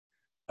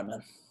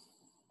man.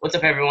 What's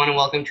up, everyone, and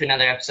welcome to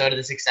another episode of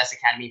the Success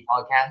Academy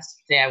podcast.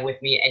 Today, I have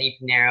with me Eddie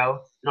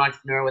Pinero, an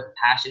entrepreneur with a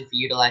passion for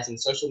utilizing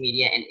social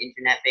media and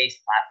internet-based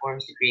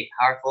platforms to create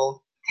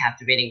powerful,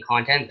 captivating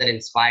content that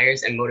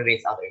inspires and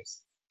motivates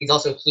others. He's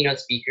also a keynote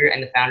speaker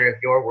and the founder of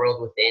Your World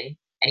Within,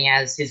 and he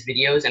has his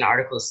videos and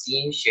articles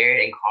seen,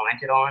 shared, and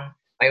commented on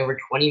by over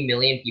 20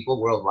 million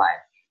people worldwide.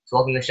 So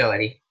welcome to the show,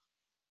 Eddie.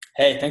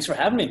 Hey, thanks for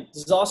having me.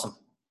 This is awesome.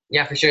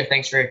 Yeah, for sure.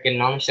 Thanks for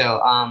getting on the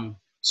show.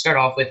 Start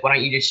off with, why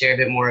don't you just share a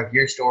bit more of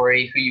your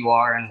story, who you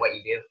are, and what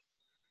you do?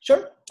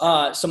 Sure.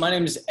 So my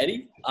name is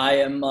Eddie.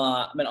 I'm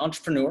an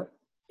entrepreneur,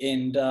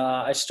 and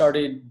I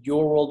started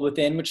Your World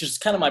Within, which is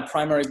kind of my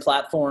primary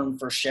platform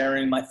for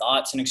sharing my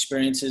thoughts and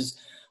experiences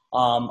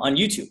on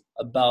YouTube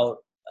about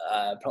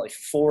probably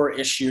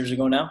 4-ish years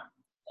ago now.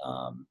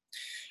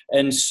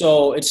 And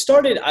so it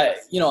started, I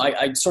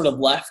sort of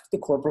left the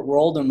corporate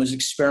world and was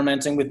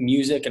experimenting with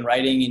music and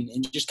writing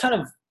and just kind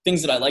of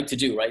things that I like to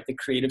do, right? The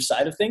creative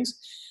side of things.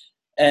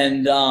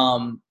 And,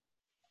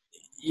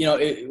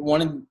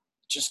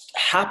 just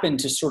happened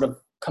to sort of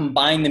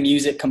combine the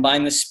music,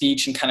 combine the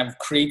speech, and kind of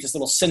create this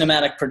little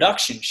cinematic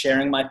production,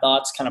 sharing my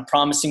thoughts, kind of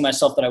promising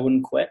myself that I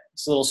wouldn't quit.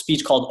 It's a little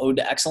speech called Ode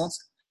to Excellence.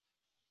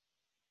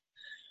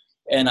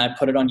 And I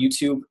put it on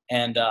YouTube,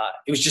 and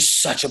it was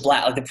just such a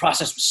blast. Like, the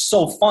process was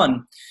so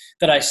fun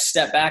that I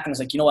stepped back and was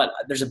like, you know what,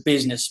 there's a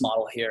business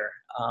model here.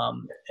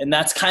 And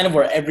that's kind of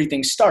where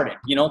everything started,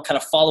 kind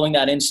of following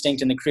that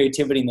instinct and the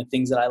creativity and the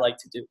things that I like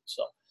to do.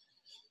 So.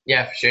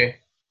 Yeah, for sure.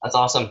 That's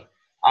awesome.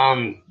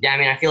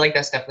 I feel like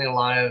that's definitely a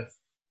lot of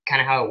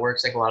kind of how it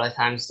works. Like, a lot of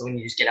times when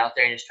you just get out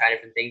there and just try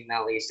different things, and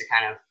that leads to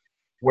kind of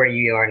where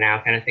you are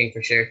now, kind of thing,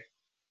 for sure.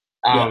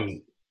 So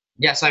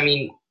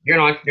you're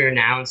an entrepreneur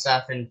now and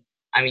stuff, and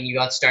you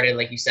got started,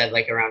 like you said,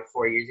 like around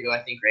 4 years ago,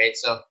 I think, right?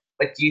 So,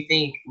 but do you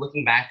think,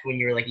 looking back to when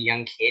you were like a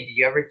young kid, did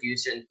you ever do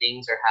certain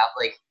things or have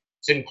like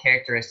certain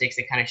characteristics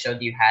that kind of showed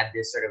you had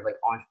this sort of like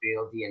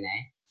entrepreneurial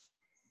DNA?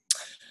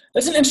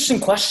 That's an interesting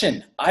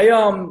question. I've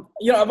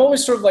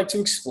always sort of liked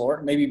to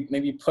explore,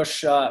 maybe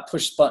push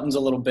buttons a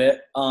little bit.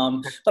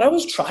 But I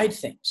always tried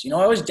things. I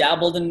always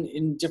dabbled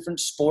in different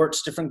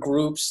sports, different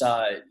groups.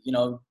 Was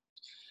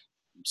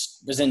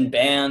in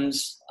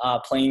bands,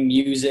 playing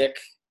music.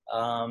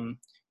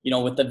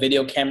 With the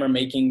video camera,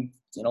 making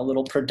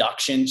little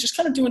productions, just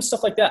kind of doing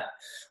stuff like that.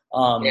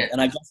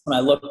 And I guess when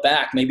I look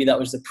back, maybe that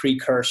was the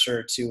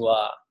precursor to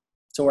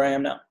where I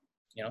am now.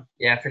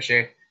 Yeah, for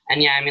sure.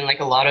 And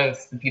like a lot of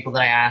the people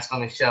that I ask on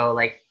the show,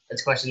 like,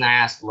 that's a question that I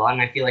ask a lot.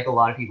 And I feel like a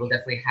lot of people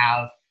definitely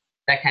have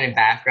that kind of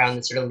background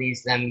that sort of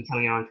leads them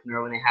becoming an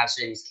entrepreneur when they have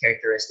certain these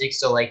characteristics.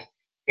 So, like,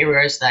 in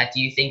regards to that,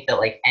 do you think that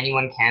like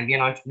anyone can be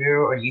an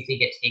entrepreneur, or do you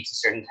think it takes a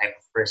certain type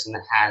of person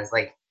that has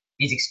like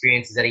these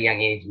experiences at a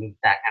young age and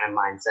that kind of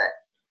mindset?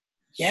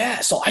 Yeah.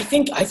 So I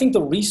think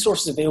the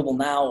resources available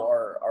now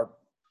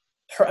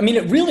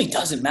it really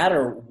doesn't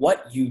matter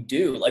what you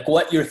do, like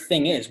what your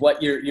thing is,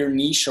 what your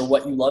niche or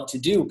what you love to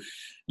do.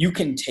 You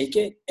can take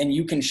it and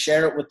you can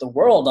share it with the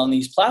world on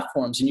these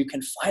platforms, and you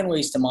can find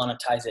ways to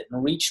monetize it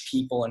and reach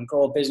people and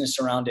grow a business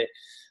around it.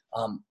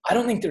 I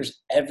don't think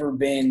there's ever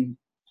been,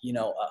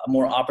 a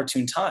more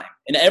opportune time,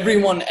 and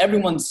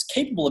everyone's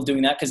capable of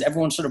doing that because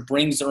everyone sort of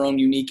brings their own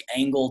unique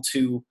angle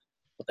to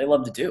what they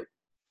love to do.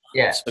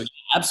 Yeah. So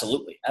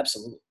absolutely.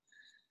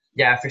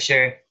 Yeah, for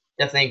sure.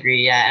 Definitely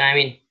agree. Yeah.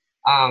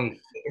 And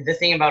the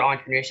thing about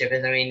entrepreneurship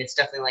is, it's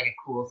definitely like a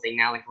cool thing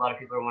now. Like, a lot of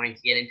people are wanting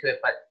to get into it,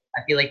 but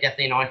I feel like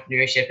definitely in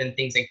entrepreneurship and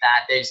things like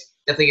that, there's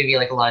definitely going to be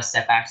like a lot of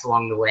setbacks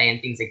along the way and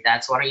things like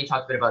that. So why don't you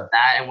talk a bit about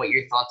that and what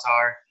your thoughts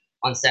are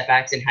on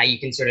setbacks and how you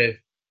can sort of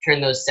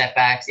turn those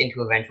setbacks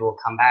into eventual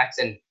comebacks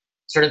and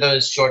sort of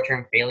those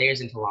short-term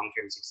failures into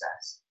long-term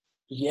success?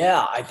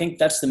 Yeah, I think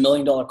that's the $1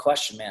 million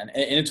question, man.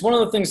 And it's one of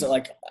the things that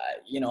I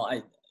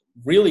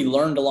really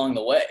learned along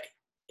the way.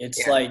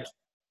 It's like,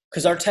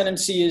 because our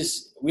tendency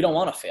is we don't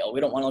want to fail.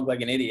 We don't want to look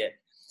like an idiot.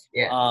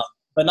 Yeah.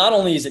 But not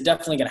only is it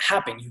definitely going to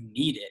happen, you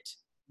need it.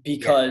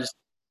 Because,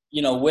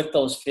 with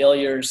those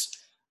failures,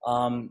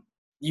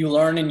 you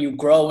learn and you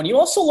grow. And you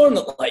also learn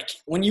that, like,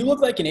 when you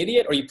look like an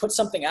idiot or you put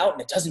something out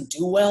and it doesn't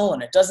do well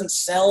and it doesn't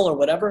sell or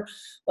whatever,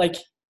 like,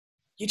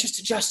 you just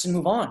adjust and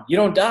move on. You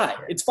don't die.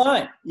 It's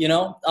fine,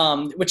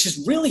 which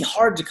is really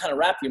hard to kind of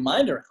wrap your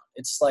mind around.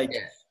 It's like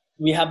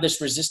we have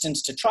this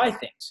resistance to try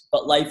things,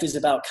 but life is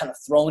about kind of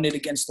throwing it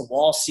against the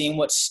wall, seeing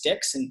what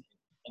sticks and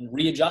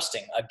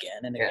readjusting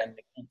again and again and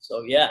again.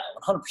 So,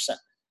 100%.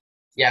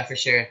 Yeah, for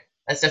sure.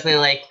 That's definitely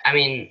like,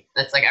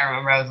 that's like, I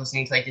remember I was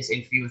listening to like this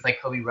interview with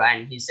like Kobe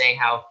Bryant. He's saying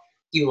how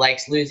he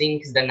likes losing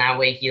because then that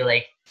way he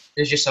like,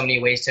 there's just so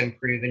many ways to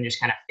improve and just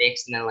kind of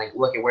fix and then like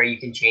look at where you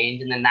can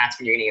change. And then that's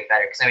when you're going to get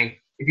better. Because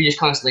if you're just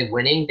constantly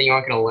winning, then you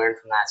aren't going to learn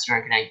from that. So you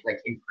aren't going to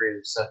like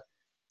improve. So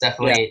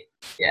definitely,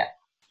 yeah.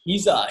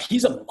 He's a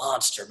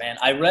monster, man.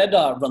 I read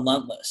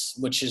Relentless,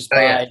 which is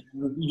by,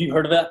 you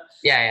heard of that?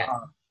 Yeah.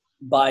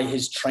 By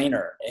his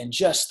trainer, and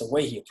just the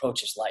way he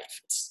approaches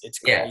life. It's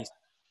crazy.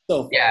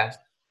 So yeah,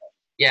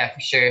 for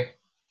sure.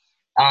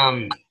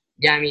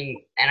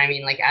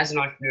 Like, as an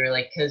entrepreneur,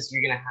 like, cause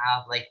you're going to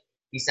have like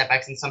these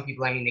setbacks. And some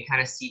people, I mean, they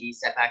kind of see these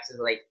setbacks as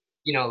like,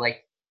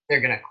 like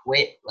they're going to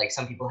quit. Like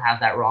some people have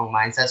that wrong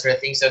mindset sort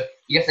of thing. So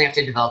you definitely have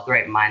to develop the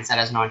right mindset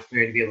as an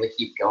entrepreneur to be able to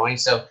keep going.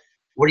 So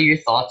what are your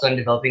thoughts on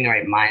developing the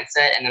right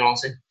mindset? And then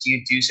also, do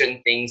you do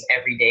certain things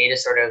every day to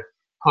sort of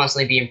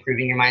constantly be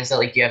improving your mindset?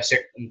 Like, do you have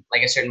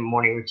a certain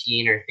morning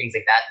routine or things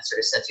like that that sort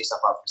of sets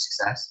yourself up for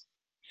success?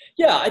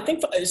 Yeah, I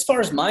think as far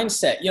as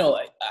mindset,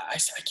 I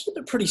keep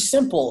it pretty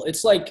simple.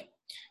 It's like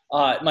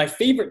my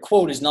favorite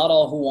quote is, "Not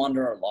all who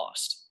wander are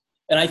lost."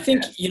 And I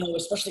think,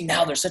 especially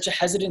now, there's such a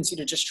hesitancy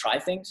to just try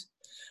things.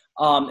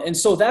 And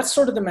so that's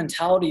sort of the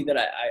mentality that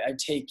I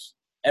take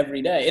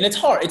every day. And it's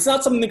hard. It's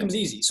not something that comes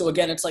easy. So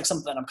again, it's like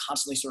something that I'm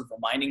constantly sort of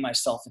reminding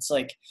myself. It's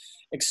like,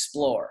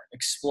 explore.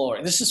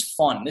 This is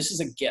fun. This is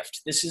a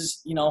gift. This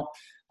is,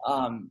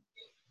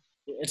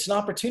 it's an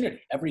opportunity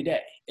every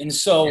day. And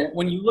so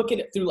when you look at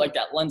it through like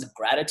that lens of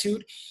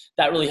gratitude,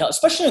 that really helps,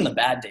 especially in the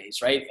bad days,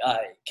 right?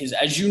 Because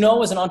as you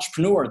know, as an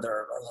entrepreneur,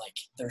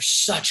 there's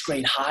such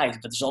great highs,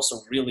 but there's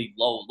also really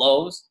low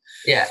lows.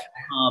 Yeah.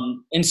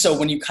 And so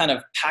when you kind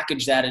of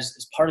package that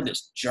as part of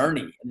this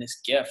journey and this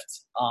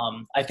gift,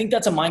 I think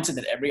that's a mindset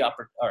that every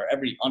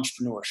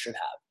entrepreneur should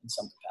have in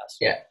some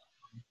capacity. Yeah.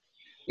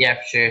 Yeah,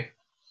 for sure.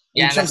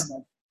 Yeah.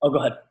 Go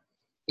ahead.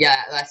 Yeah,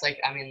 that's like,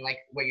 I mean, like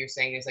what you're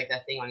saying is like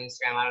that thing on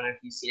Instagram. I don't know if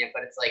you've seen it,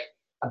 but it's like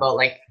about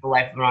like the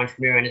life of an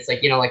entrepreneur, and it's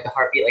like, like the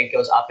heartbeat like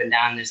goes up and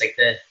down. There's like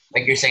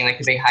like you're saying, like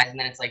the big highs, and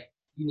then it's like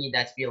you need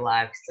that to be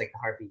alive because it's like the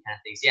heartbeat kind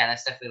of thing. So yeah,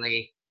 that's definitely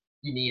like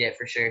you need it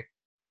for sure.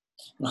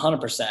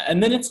 100%.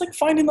 And then it's like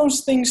finding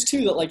those things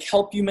too that like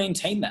help you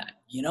maintain that,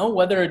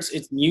 whether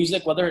it's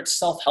music, whether it's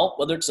self-help,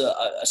 whether it's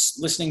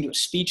listening to a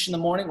speech in the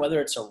morning, whether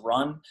it's a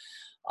run.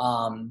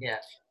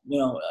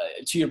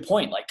 To your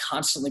point, like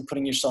constantly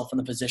putting yourself in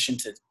the position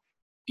to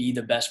be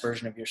the best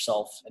version of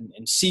yourself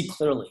and see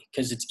clearly,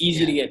 because it's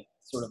easy to get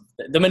sort of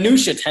the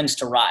minutia tends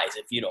to rise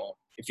if you're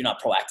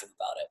not proactive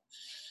about it.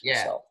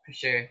 Yeah, so, for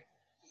sure.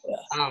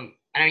 Yeah.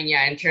 I mean,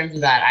 in terms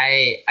of that,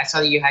 I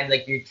saw that you had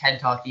like your TED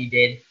talk you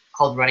did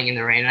called Running in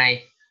the Rain. And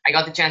I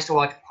got the chance to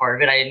watch part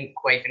of it. I didn't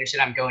quite finish it.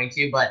 I'm going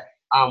to, but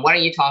why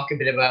don't you talk a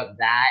bit about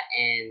that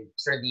and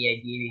sort of the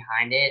idea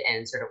behind it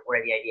and sort of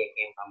where the idea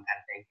came from kind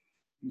of thing?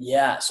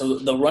 Yeah. So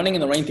the Running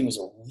in the Rain thing was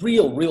a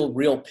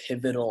real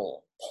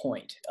pivotal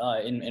point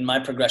in my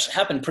progression. It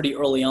happened pretty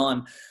early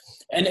on.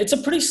 And it's a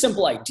pretty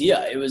simple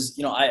idea. It was,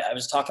 I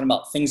was talking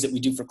about things that we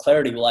do for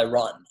clarity. Well, I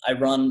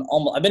run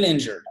almost, I've been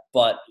injured,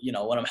 but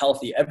when I'm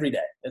healthy every day,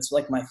 it's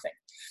like my thing.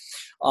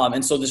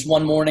 And so this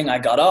one morning I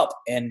got up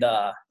and,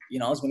 I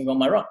was going to go on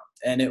my run,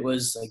 and it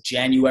was like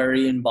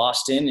January in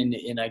Boston.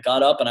 And I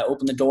got up and I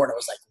opened the door and it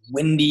was like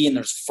windy and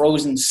there's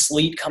frozen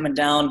sleet coming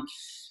down.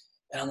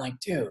 And I'm like,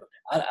 dude,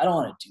 I don't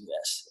want to do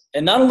this.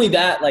 And not only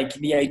that, like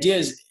the idea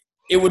is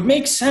it would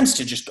make sense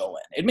to just go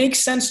in. It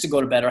makes sense to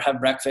go to bed or have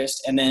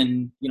breakfast. And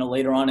then,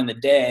 later on in the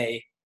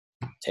day,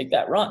 take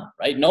that run,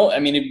 right? No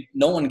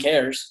one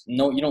cares.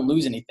 No, you don't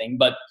lose anything,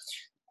 but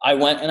I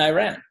went and I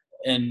ran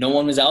and no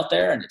one was out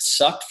there and it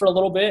sucked for a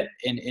little bit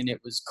and it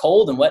was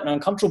cold and wet and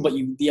uncomfortable. But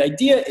the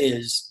idea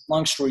is,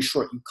 long story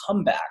short, you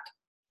come back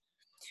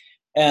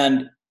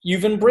and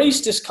you've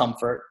embraced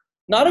discomfort,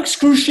 not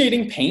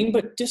excruciating pain,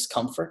 but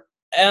discomfort.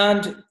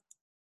 And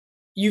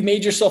you've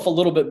made yourself a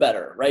little bit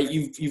better, right?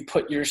 You've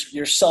put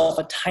yourself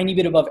a tiny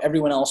bit above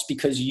everyone else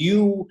because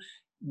you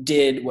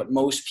did what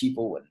most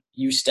people wouldn't.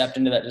 You stepped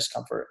into that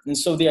discomfort. And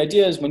so the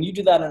idea is when you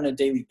do that on a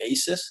daily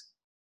basis,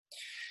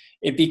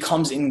 it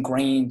becomes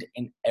ingrained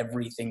in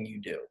everything you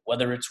do,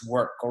 whether it's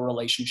work or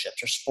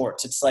relationships or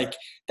sports. It's like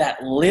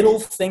that little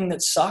thing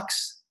that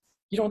sucks.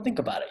 You don't think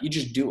about it. You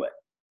just do it.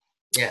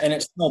 Yeah. And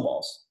it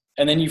snowballs.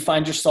 And then you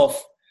find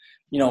yourself,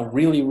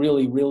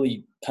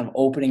 really kind of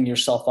opening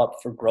yourself up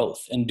for growth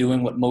and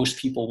doing what most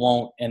people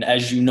won't. And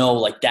as you know,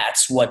 like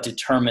that's what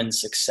determines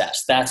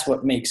success. That's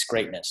what makes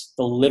greatness.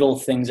 The little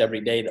things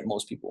every day that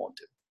most people won't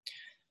do.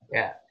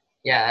 Yeah.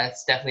 Yeah,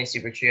 that's definitely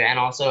super true. And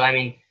also, I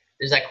mean,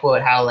 there's that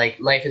quote, how like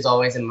life is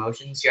always in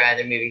motion. So you're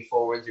either moving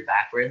forwards or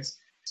backwards.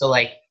 So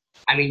like,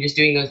 I mean, just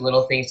doing those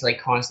little things to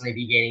like constantly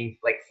be gaining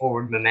like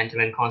forward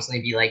momentum and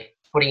constantly be like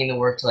putting in the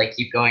work to like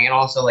keep going. And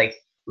also like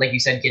you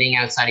said, getting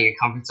outside of your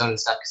comfort zone and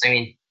stuff. Cause I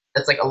mean,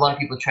 that's like a lot of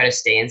people try to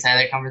stay inside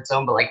their comfort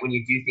zone, but like when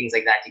you do things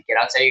like that to get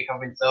outside of your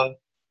comfort zone,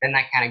 then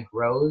that kind of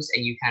grows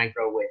and you kind of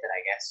grow with it,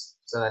 I guess.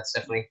 So that's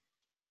definitely,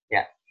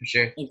 yeah, for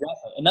sure.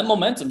 Exactly. And that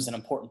momentum's an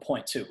important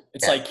point too.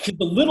 It's like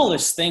the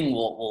littlest thing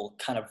will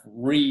kind of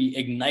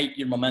reignite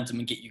your momentum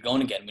and get you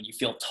going again when you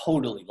feel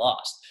totally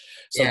lost.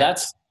 So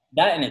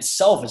that in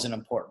itself is an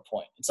important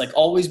point. It's like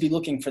always be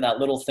looking for that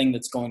little thing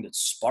that's going to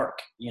spark,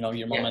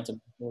 your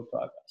momentum forward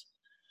progress.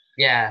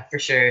 Yeah, for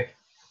sure.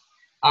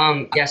 So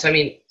I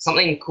mean,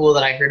 something cool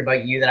that I heard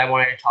about you that I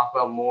wanted to talk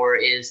about more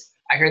is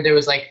I heard there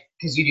was like,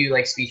 because you do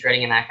like speech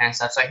writing and that kind of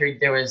stuff. So I heard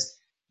there was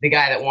the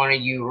guy that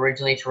wanted you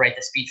originally to write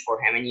the speech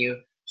for him, and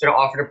you sort of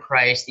offered a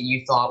price that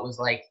you thought was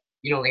like,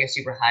 like a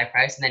super high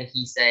price. And then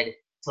he said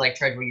to like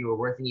charge what you were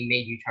worth, and he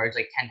made you charge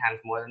like 10 times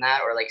more than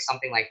that or like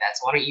something like that.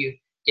 So why don't you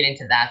get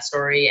into that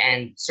story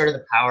and sort of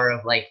the power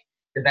of like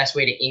the best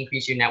way to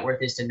increase your net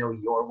worth is to know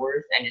your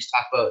worth, and just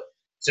talk about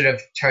sort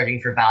of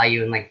charging for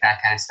value and like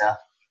that kind of stuff.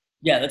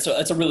 Yeah, that's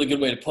a really good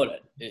way to put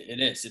it. It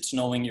is. It's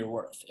knowing your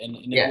worth. And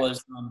Yeah. it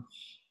was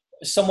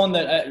someone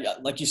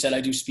that, like you said, I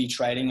do speech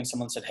writing, and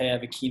someone said, hey, I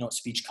have a keynote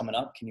speech coming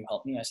up. Can you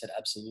help me? I said,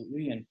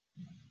 absolutely. And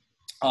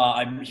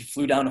he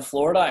flew down to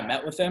Florida. I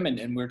met with him, and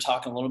we were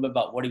talking a little bit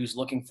about what he was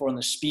looking for in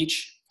the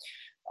speech.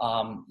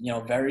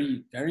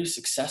 Very, very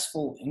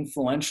successful,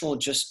 influential,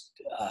 just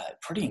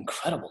pretty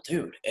incredible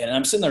dude. And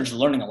I'm sitting there just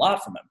learning a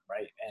lot from him,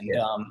 right? And,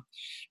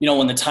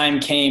 when the time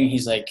came,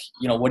 he's like,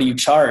 what do you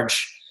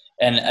charge?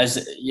 And as,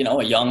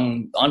 a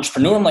young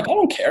entrepreneur, I'm like, I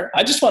don't care.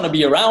 I just want to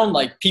be around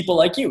like people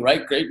like you,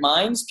 right? Great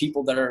minds,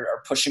 people that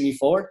are pushing me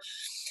forward.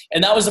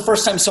 And that was the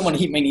first time someone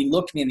he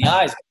looked me in the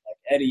eyes, like,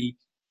 Eddie,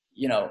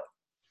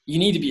 you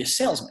need to be a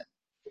salesman,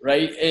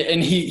 right?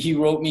 And he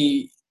wrote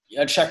me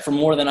a check for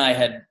more than I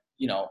had,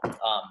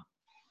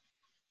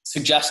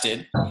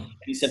 suggested. And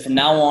he said, from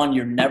now on,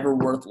 you're never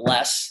worth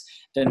less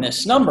than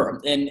this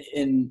number.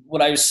 And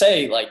what I would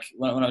say, like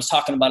when I was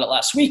talking about it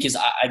last week, is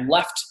I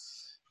left,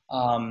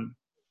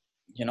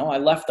 I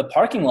left the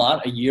parking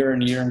lot a year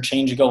and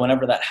change ago.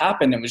 Whenever that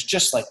happened, it was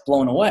just like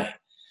blown away,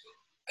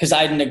 because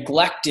I'd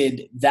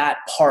neglected that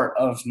part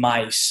of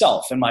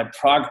myself and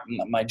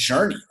my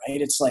journey,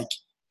 right? It's like,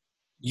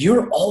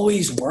 you're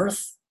always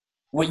worth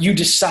what you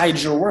decide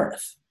you're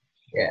worth.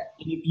 Yeah.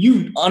 If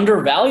you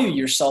undervalue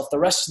yourself, the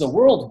rest of the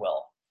world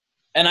will.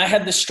 And I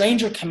had this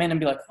stranger come in and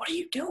be like, what are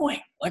you doing?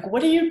 Like,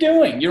 what are you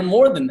doing? You're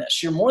more than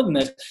this. You're more than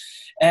this.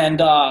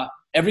 And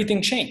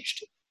everything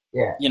changed.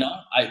 Yeah.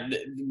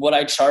 What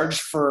I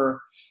charge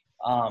for,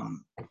 my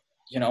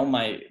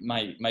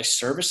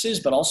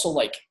services, but also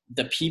like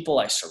the people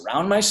I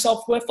surround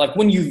myself with. Like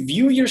when you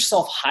view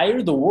yourself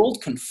higher, the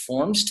world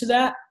conforms to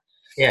that.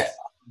 Yeah.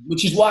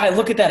 Which is why I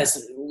look at that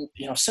as,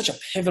 such a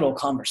pivotal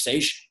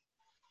conversation.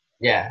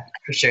 Yeah,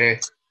 for sure.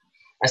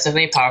 That's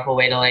definitely a powerful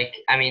way to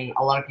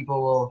a lot of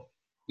people will,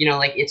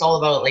 it's all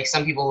about like,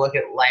 some people look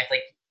at life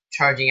like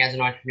charging as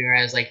an entrepreneur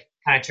as like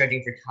kind of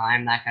charging for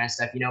time, that kind of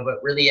stuff,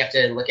 but really you have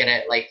to look at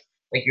it like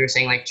you were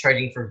saying, like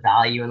charging for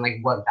value and like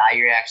what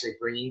value you're actually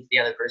bringing to the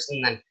other person,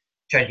 and then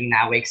charging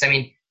that way. Cause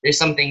there's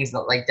some things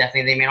that like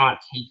definitely they may not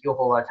take you a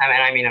whole lot of time.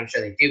 And I'm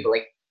sure they do, but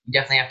like you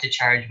definitely have to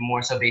charge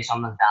more so based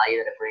on the value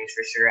that it brings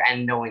for sure.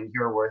 And knowing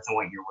your worth and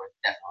what you're worth,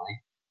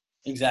 definitely.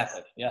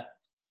 Exactly. Yeah.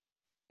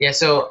 Yeah.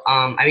 So,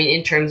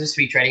 in terms of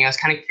speech writing, I was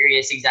kind of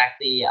curious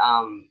exactly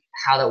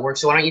how that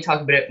works. So why don't you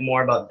talk a bit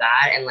more about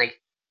that and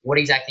like what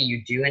exactly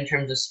you do in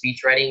terms of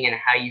speech writing and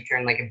how you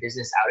turn like a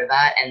business out of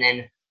that? And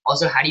then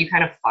also, how do you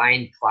kind of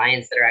find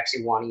clients that are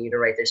actually wanting you to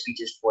write their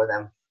speeches for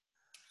them?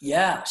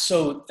 Yeah.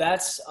 So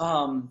that's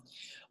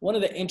one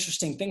of the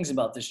interesting things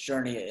about this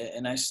journey.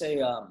 And I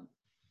say,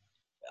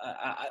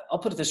 I'll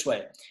put it this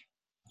way.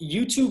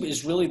 YouTube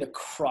is really the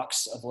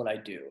crux of what I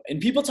do.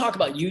 And people talk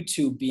about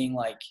YouTube being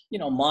like,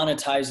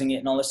 monetizing it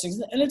and all those things.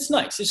 And it's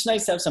nice. It's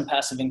nice to have some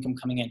passive income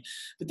coming in.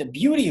 But the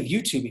beauty of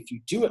YouTube, if you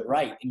do it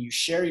right and you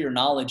share your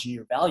knowledge and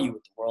your value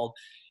with the world,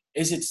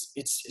 is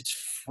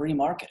it's free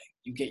marketing.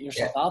 You get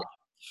yourself out there.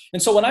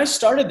 And so when I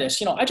started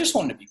this, I just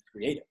wanted to be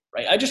creative,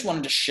 right? I just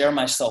wanted to share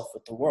myself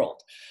with the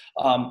world.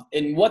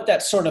 And what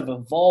that sort of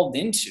evolved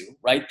into,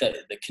 right?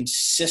 The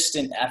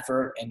consistent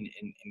effort and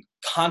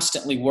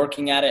constantly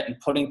working at it and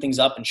putting things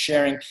up and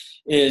sharing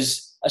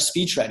is a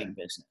speech writing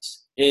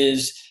business,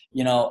 is,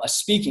 a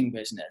speaking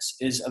business,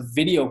 is a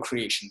video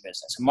creation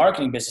business, a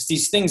marketing business,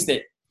 these things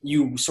that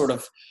you sort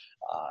of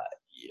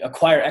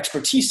acquire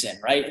expertise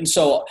in, right? And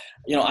so,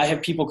 I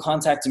have people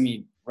contacting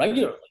me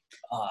regularly,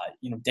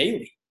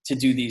 daily to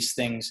do these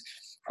things.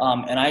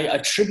 And I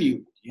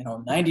attribute,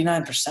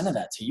 99% of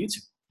that to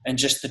YouTube and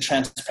just the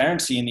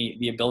transparency and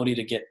the ability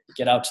to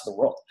get out to the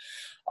world.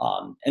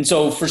 And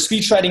so for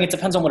speech writing, it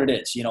depends on what it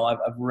is. I've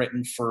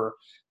written for,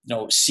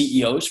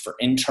 CEOs for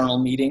internal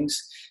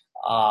meetings,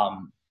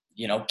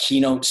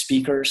 keynote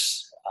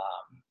speakers,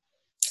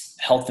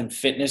 health and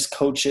fitness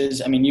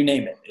coaches. You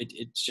name it.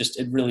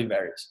 It really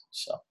varies.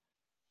 So.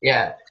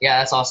 Yeah,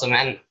 that's awesome.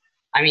 And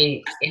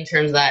in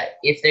terms of that,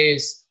 if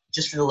there's,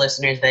 just for the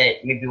listeners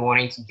that may be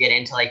wanting to get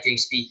into like doing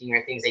speaking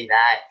or things like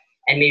that,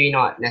 and maybe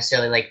not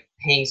necessarily like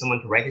paying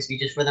someone to write the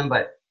speeches for them,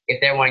 but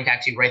if they're wanting to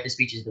actually write the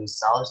speeches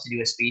themselves to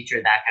do a speech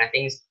or that kind of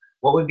things,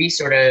 what would be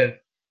sort of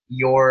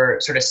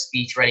your sort of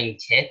speech writing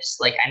tips?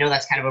 Like, I know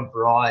that's kind of a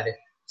broad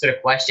sort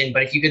of question,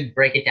 but if you could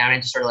break it down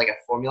into sort of like a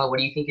formula, what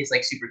do you think is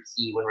like super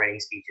key when writing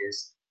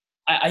speeches?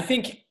 I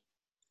think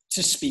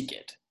to speak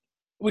it,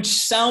 which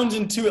sounds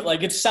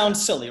like it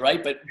sounds silly,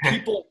 right? But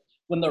people,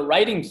 when they're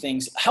writing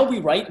things, how we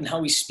write and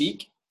how we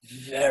speak,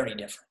 very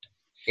different.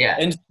 Yeah.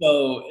 And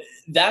so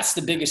that's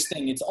the biggest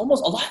thing. It's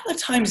almost a lot of the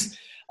times,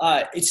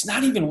 it's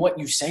not even what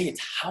you say,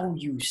 it's how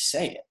you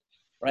say it,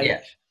 right?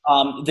 Yeah.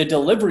 The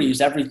delivery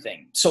is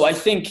everything. So I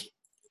think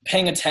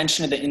paying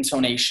attention to the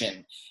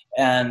intonation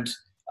and,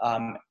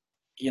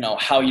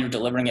 how you're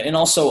delivering it, and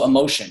also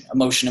emotion,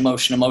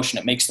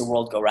 it makes the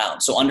world go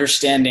round. So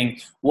understanding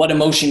what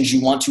emotions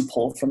you want to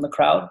pull from the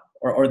crowd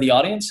or the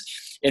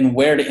audience, and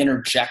where to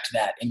interject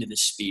that into the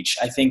speech.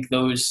 I think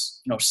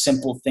those,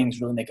 simple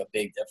things really make a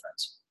big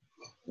difference.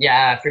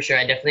 Yeah, for sure.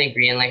 I definitely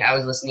agree. And like I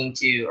was listening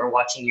to or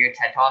watching your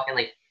TED talk, and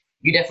like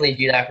you definitely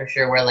do that for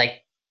sure. Where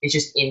like it's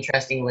just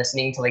interesting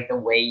listening to like the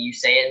way you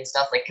say it and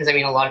stuff. Like because I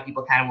mean, a lot of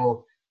people kind of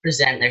will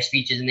present their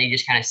speeches and they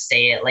just kind of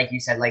say it like you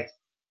said, like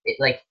it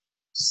like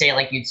say it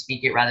like you'd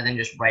speak it rather than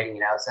just writing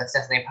it out. So that's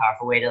definitely a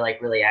powerful way to like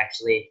really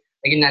actually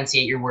like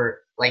enunciate your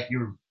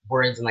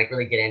words and like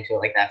really get into it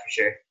like that for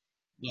sure.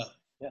 Yeah.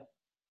 Yeah.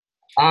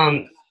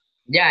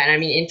 Yeah, and I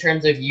mean, in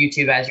terms of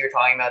YouTube, as you're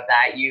talking about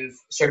that, you've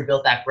sort of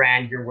built that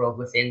brand, Your World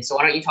Within. So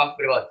why don't you talk a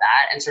bit about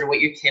that and sort of what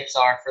your tips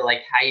are for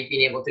like how you've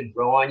been able to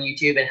grow on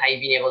YouTube and how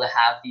you've been able to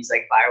have these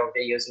like viral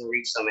videos and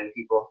reach so many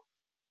people?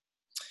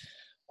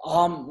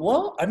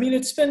 Well, I mean,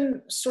 it's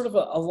been sort of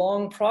a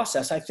long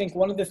process. I think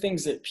one of the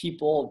things that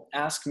people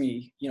ask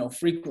me,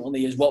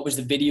 frequently is what was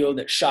the video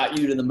that shot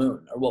you to the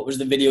moon, or what was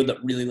the video that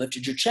really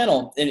lifted your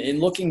channel? And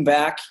looking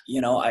back,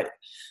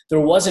 there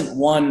wasn't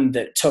one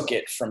that took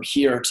it from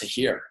here to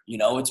here.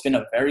 It's been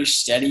a very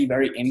steady,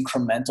 very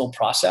incremental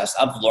process.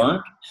 I've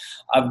learned,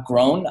 I've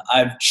grown,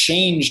 I've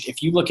changed.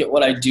 If you look at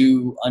what I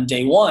do on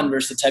day one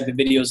versus the type of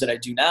videos that I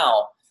do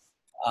now,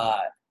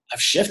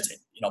 I've shifted,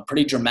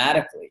 pretty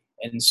dramatically.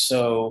 And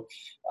so,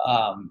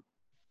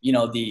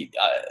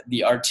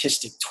 the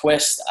artistic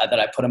twist that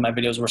I put in my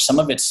videos, where some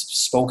of it's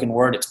spoken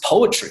word, it's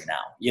poetry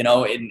now.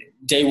 In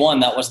day one,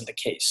 that wasn't the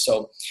case.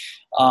 So,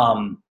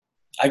 I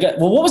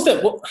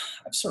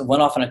sort of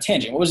went off on a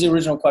tangent. What was the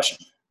original question?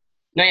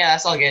 No, yeah,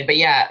 that's all good. But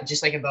yeah,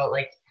 just like about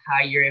like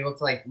how you're able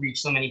to like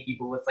reach so many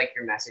people with like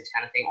your message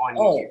kind of thing on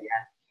YouTube. Yeah.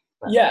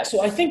 But. Yeah.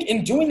 So I think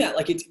in doing that,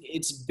 like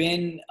it's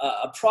been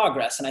a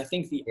progress, and I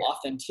think the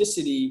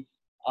authenticity,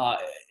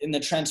 in the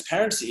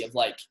transparency of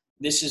like,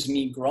 this is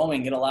me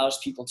growing, it allows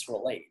people to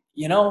relate.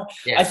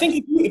 I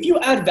think if you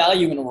add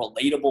value in a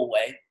relatable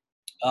way,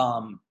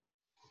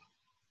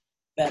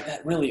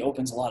 that really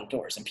opens a lot of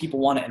doors, and people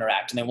want to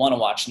interact and they want to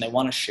watch and they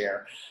want to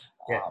share.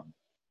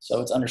 So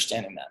it's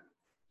understanding that.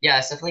 Yeah,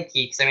 it's definitely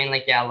key. Because I mean,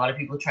 like, a lot of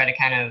people try to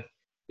kind of,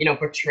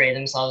 portray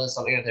themselves as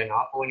something that they're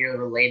not. But when you're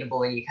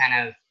relatable and you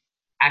kind of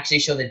actually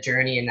show the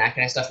journey and that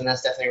kind of stuff, and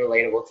that's definitely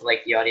relatable to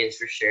like the audience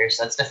for sure.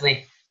 So that's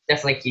definitely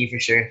key for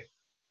sure.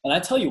 And I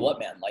tell you what,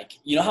 man, like,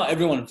 how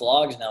everyone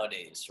vlogs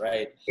nowadays,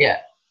 right? Yeah.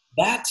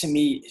 That to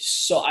me is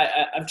so,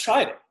 I've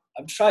tried it.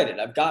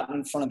 I've gotten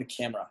in front of the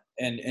camera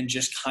and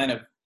just kind of,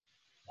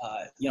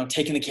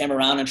 taking the camera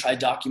around and try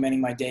documenting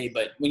my day.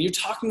 But when you're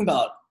talking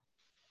about,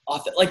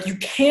 like, you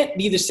can't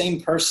be the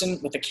same person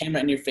with the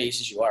camera in your face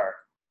as you are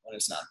when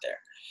it's not there,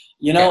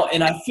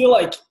 And I feel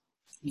like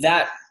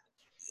that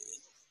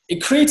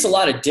it creates a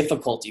lot of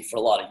difficulty for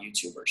a lot of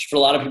YouTubers, for a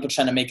lot of people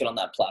trying to make it on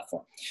that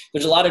platform.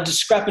 There's a lot of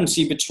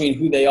discrepancy between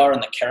who they are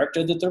and the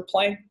character that they're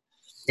playing.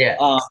 Yeah.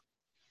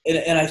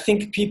 And I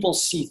think people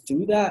see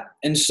through that.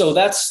 And so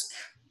that's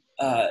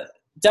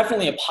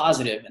definitely a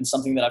positive, and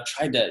something that I've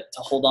tried to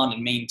hold on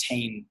and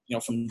maintain,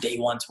 from day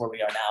one to where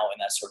we are now in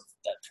that sort of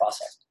that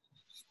process.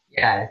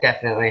 Yeah,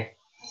 definitely.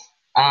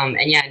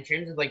 And yeah, in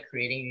terms of like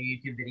creating your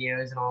YouTube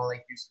videos and all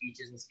like your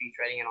speeches and speech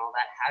writing and all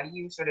that, how do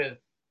you sort of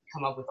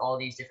come up with all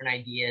these different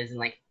ideas, and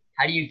like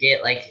how do you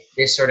get like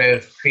this sort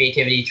of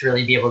creativity to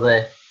really be able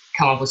to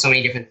come up with so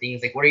many different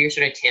things? Like what are your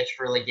sort of tips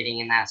for like getting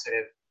in that sort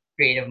of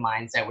creative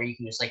mindset where you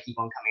can just like keep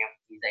on coming up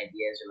with these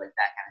ideas or like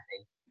that kind of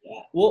thing?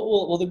 Yeah.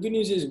 Well, the good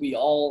news is we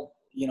all,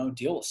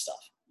 deal with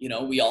stuff.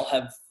 We all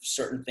have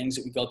certain things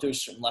that we go through,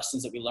 certain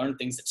lessons that we learn,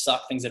 things that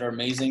suck, things that are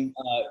amazing.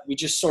 We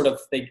just sort of,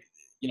 they're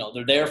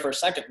there for a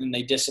second and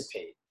they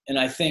dissipate. And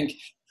I think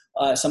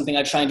something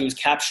I try and do is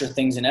capture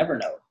things in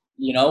Evernote.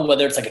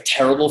 Whether it's like a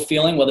terrible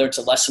feeling, whether it's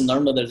a lesson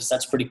learned, whether it's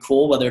that's pretty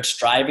cool, whether it's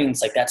driving,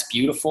 it's like, that's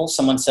beautiful.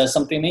 Someone says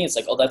something to me, it's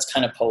like, oh, that's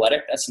kind of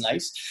poetic. That's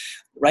nice.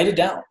 Write it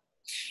down,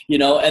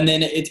 and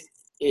then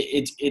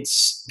it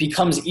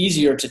becomes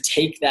easier to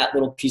take that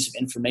little piece of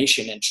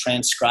information and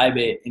transcribe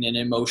it in an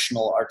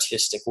emotional,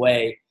 artistic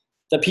way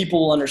that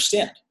people will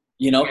understand,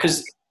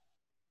 because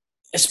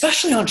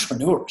especially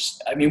entrepreneurs,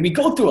 I mean, we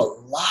go through a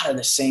lot of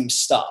the same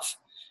stuff,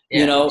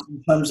 in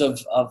terms of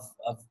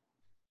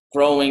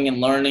growing and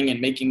learning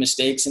and making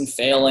mistakes and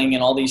failing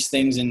and all these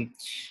things. And,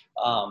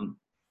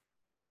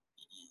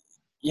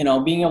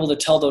 being able to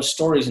tell those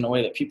stories in a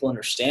way that people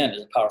understand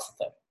is a powerful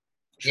thing.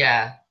 Sure.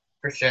 Yeah,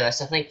 for sure. That's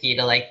definitely key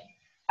to like,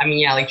 I mean,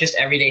 yeah, like just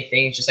everyday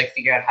things, just like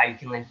figure out how you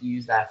can like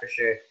use that for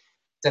sure.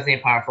 It's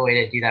definitely a powerful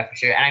way to do that for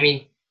sure. And I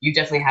mean, you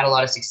definitely had a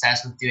lot of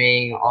success with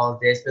doing all of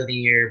this, building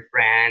your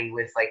brand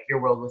with like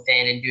Your World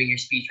Within and doing your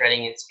speech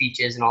writing and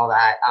speeches and all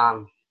that.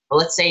 But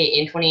let's say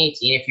in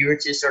 2018, if you were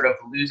to sort of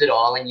lose it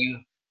all and you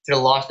sort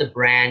of lost the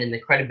brand and the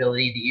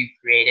credibility that you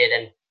created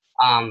and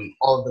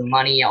all of the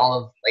money, all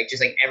of like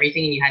just like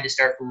everything, and you had to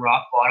start from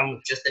rock bottom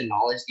with just the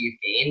knowledge that you've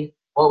gained,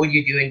 what would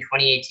you do in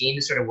 2018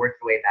 to sort of work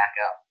your way back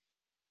up?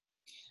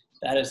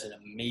 That is an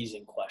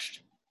amazing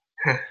question.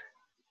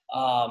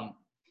 I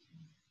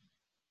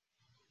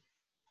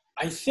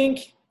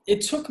think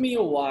it took me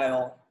a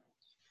while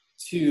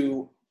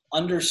to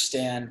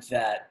understand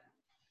that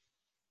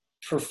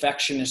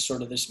perfection is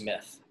sort of this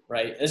myth,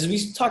 right? As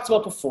we talked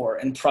about before,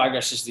 and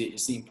progress is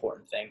the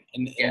important thing.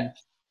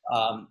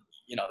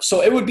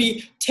 So it would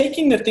be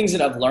taking the things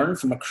that I've learned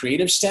from a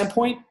creative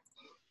standpoint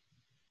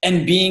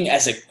and being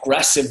as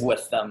aggressive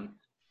with them,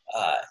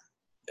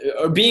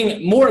 or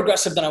being more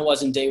aggressive than I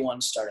was in day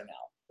one starting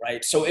out,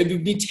 right? So it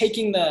would be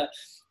taking the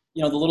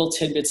little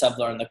tidbits I've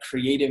learned, the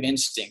creative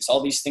instincts,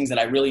 all these things that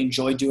I really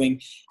enjoy doing,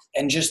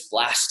 and just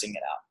blasting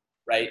it out,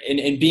 right?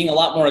 And being a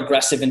lot more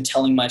aggressive in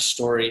telling my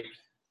story,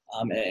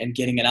 and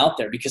getting it out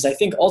there. Because I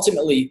think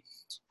ultimately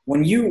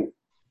when you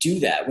do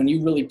that, when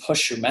you really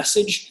push your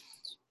message,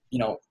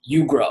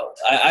 you grow.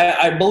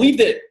 I believe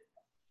that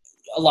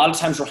a lot of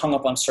times we're hung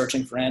up on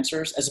searching for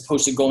answers as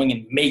opposed to going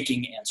and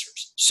making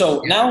answers.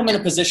 So now I'm in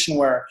a position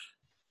where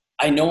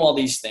I know all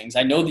these things.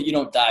 I know that you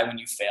don't die when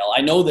you fail.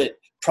 I know that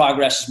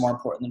progress is more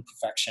important than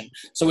perfection.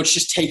 So it's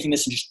just taking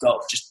this and just go,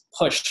 just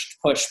push,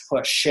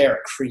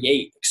 share,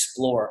 create,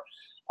 explore.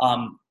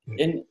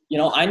 And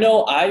I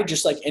know I,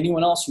 just like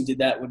anyone else who did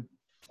that, would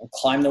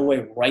climb their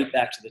way right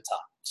back to the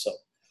top. So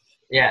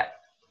yeah,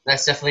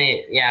 that's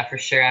definitely, yeah, for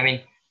sure. I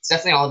mean, it's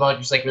definitely all about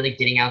just like really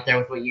getting out there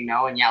with what you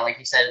know. And yeah, like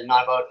you said,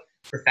 not about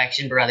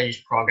perfection, but rather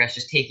just progress,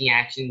 just taking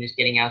action, just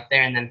getting out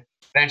there. And then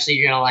eventually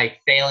you're going to like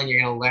fail and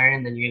you're going to learn,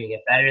 and then you're going to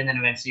get better. And then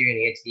eventually you're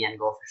going to get to the end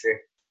goal for sure.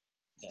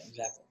 Yeah,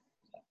 exactly.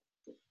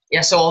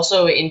 Yeah, so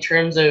also in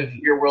terms of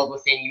your world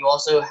within, you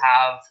also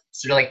have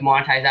sort of like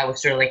monetize that with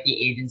sort of like the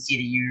agency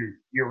that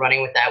you're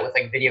running with that, with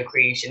like video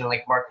creation and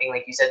like marketing,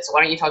 like you said. So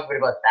why don't you talk a bit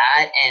about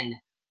that and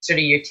sort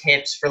of your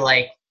tips for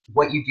like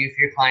what you do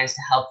for your clients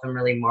to help them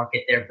really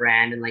market their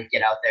brand and like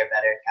get out there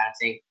better kind of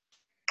thing?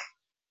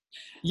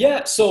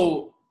 Yeah,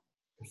 so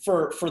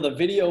for the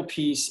video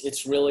piece,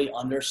 it's really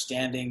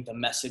understanding the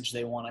message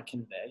they want to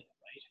convey,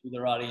 right? Who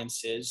their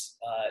audience is,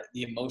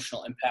 the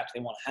emotional impact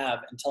they want to have,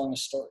 and telling a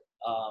story.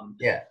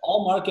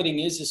 All marketing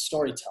is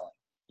storytelling,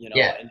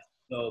 and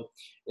so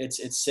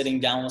it's sitting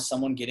down with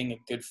someone, getting a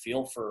good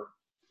feel for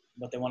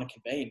what they want to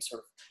convey, and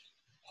sort of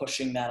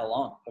pushing that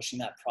along, pushing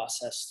that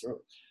process through.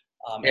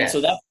 And so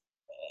that,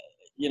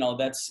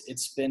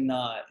 it's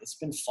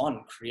been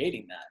fun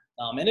creating that.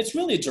 And it's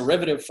really a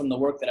derivative from the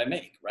work that I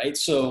make, right?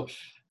 So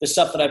the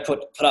stuff that I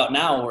put out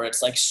now, where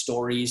it's like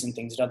stories and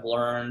things that I've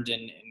learned,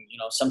 and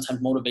sometimes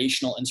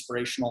motivational,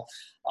 inspirational,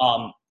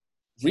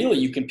 really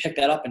you can pick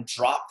that up and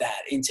drop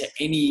that into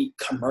any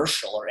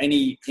commercial or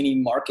any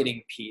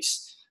marketing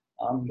piece,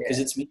 because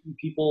it's making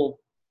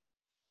people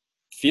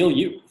feel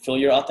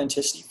your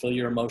authenticity, feel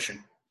your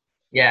emotion.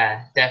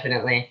 Yeah,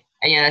 definitely.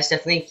 And yeah, that's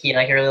definitely key.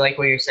 Like I really like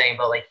what you're saying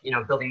about like,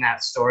 building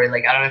that story.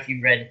 Like I don't know if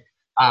you've read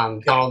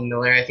Donald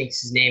Miller, I think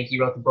it's his name. He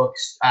wrote the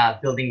books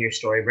Building Your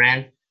Story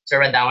Brand. So I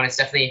read that one. It's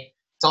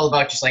all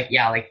about just like,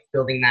 like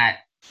building that,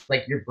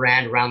 like your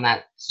brand around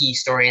that key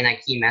story and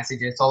that key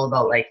message. And it's all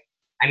about like,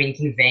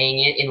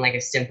 conveying it in like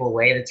a simple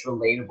way that's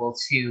relatable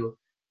to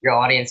your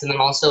audience. And then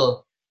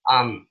also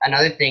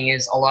another thing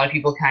is a lot of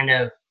people kind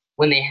of,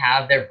 when they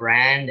have their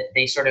brand,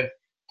 they sort of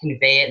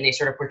convey it and they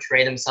sort of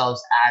portray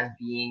themselves as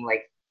being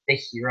like the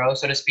hero,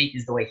 so to speak,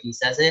 is the way he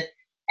says it.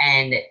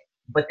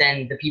 But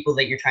then the people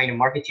that you're trying to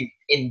market to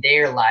in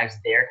their lives,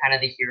 they're kind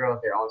of the hero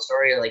of their own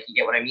story. Like, you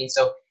get what I mean?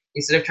 So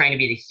instead of trying to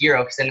be the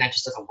hero, because then that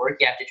just doesn't work,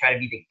 you have to try to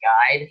be the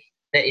guide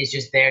that is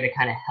just there to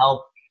kind of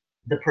help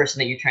the person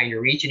that you're trying to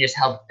reach and just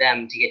help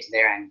them to get to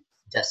their end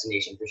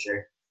destination for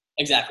sure.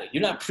 Exactly.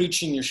 You're not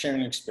preaching, you're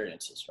sharing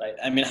experiences, right?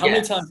 I mean, how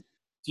many times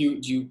do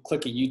you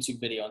click a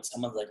YouTube video and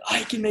someone's like,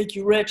 I can make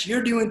you rich,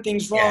 you're doing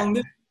things wrong.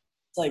 Yeah.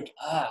 It's like,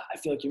 I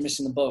feel like you're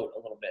missing the boat a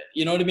little bit.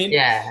 You know what I mean?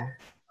 Yeah.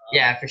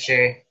 Yeah, for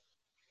sure.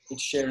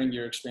 It's sharing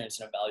your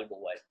experience in a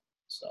valuable way.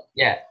 So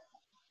yeah,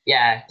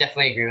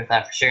 definitely agree with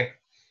that for sure.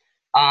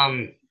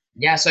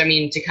 So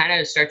to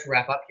kind of start to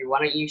wrap up here, why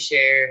don't you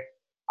share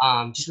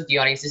just with the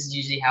audience, this is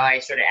usually how I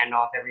sort of end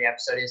off every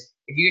episode, is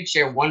if you could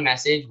share one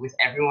message with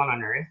everyone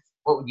on earth,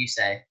 what would you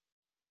say?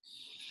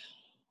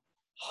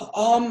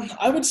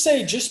 I would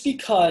say just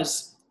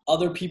because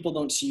other people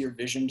don't see your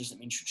vision doesn't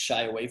mean you should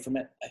shy away from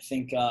it. I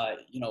think,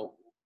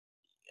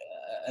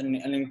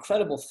 an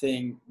incredible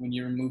thing when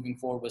you're moving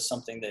forward with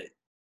something that,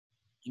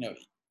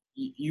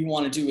 you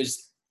want to do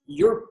is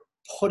you're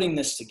putting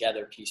this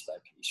together piece by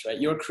piece, right?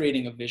 You're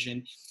creating a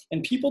vision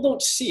and people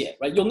don't see it,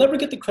 right? You'll never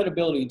get the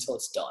credibility until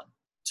it's done,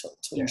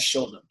 until you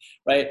show them,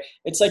 right?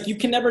 It's like you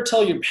can never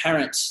tell your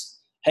parents,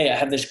 hey, I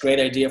have this great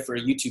idea for a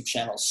YouTube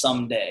channel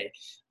someday,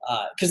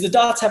 because the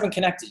dots haven't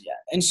connected yet.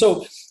 And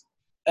so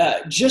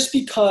just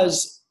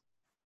because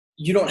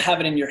you don't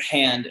have it in your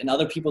hand and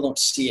other people don't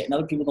see it and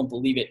other people don't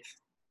believe it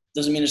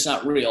doesn't mean it's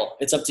not real.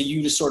 It's up to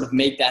you to sort of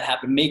make that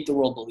happen, make the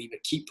world believe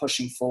it, keep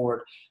pushing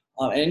forward,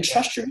 and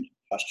trust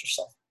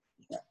yourself.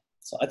 Yeah.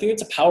 So I think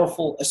it's a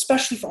powerful,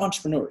 especially for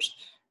entrepreneurs,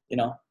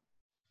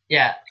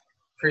 Yeah,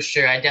 for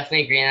sure. I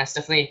definitely agree. And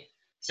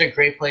it's a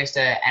great place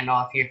to end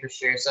off here for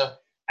sure. So,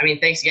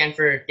 thanks again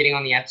for getting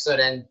on the episode.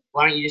 And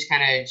why don't you just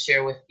kind of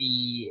share with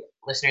the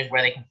listeners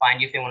where they can find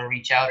you if they want to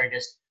reach out or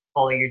just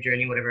follow your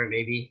journey, whatever it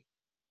may be.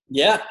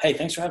 Yeah. Hey,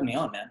 thanks for having me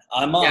on, man.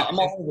 Yeah, I'm for sure.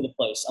 all over the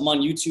place. I'm on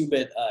YouTube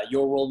at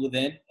Your World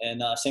Within,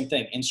 and same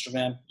thing,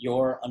 Instagram,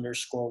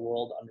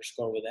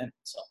 Your_World_Within.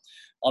 So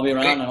I'll be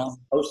Great. around and I'll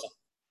be posting.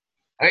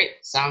 All right,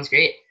 sounds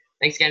great.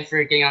 Thanks again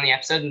for getting on the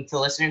episode, and to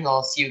listeners,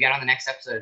 I'll see you again on the next episode.